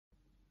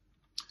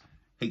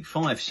Heat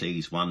 5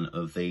 sees one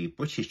of the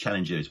British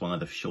challengers, one of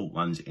the short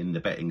ones in the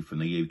betting from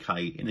the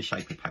UK, in the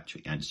shape of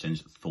Patrick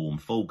Jansen's Thorn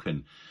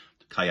Falcon.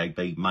 The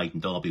KAB Maiden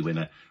Derby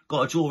winner.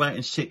 Got a draw out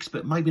in 6,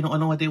 but maybe not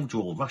an ideal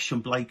draw.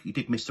 Russian Blake, he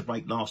did miss the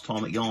break last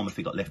time at Yarmouth.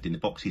 He got left in the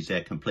boxes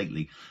there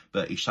completely.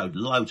 But he showed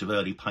loads of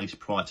early pace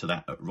prior to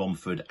that at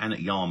Romford and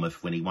at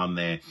Yarmouth when he won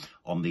there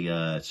on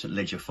the St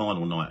Ledger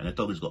final night. And the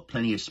dog has got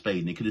plenty of speed,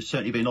 and he could have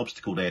certainly been an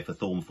obstacle there for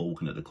Thorn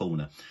Falcon at the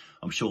corner.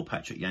 I'm sure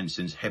Patrick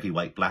Jansen's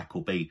heavyweight black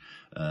will be,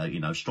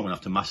 strong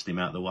enough to muscle him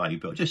out of the way.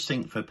 But I just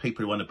think for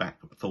people who want to back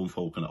Thorn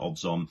Falcon at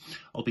odds on,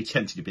 I'll be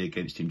tempted to be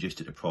against him just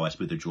at the price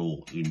with the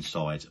draw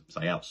inside,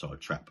 say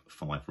outside trap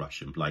 5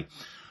 Russian Blake.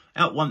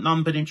 Out one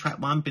numbered in trap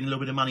 1, been a little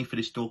bit of money for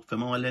this dog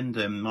from Ireland.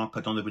 Mark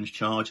O'Donovan's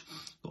charge.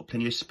 Got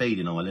plenty of speed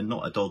in Ireland.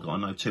 Not a dog I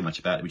know too much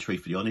about, to be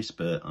truthfully honest,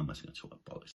 but I'm just going to talk about bollocks.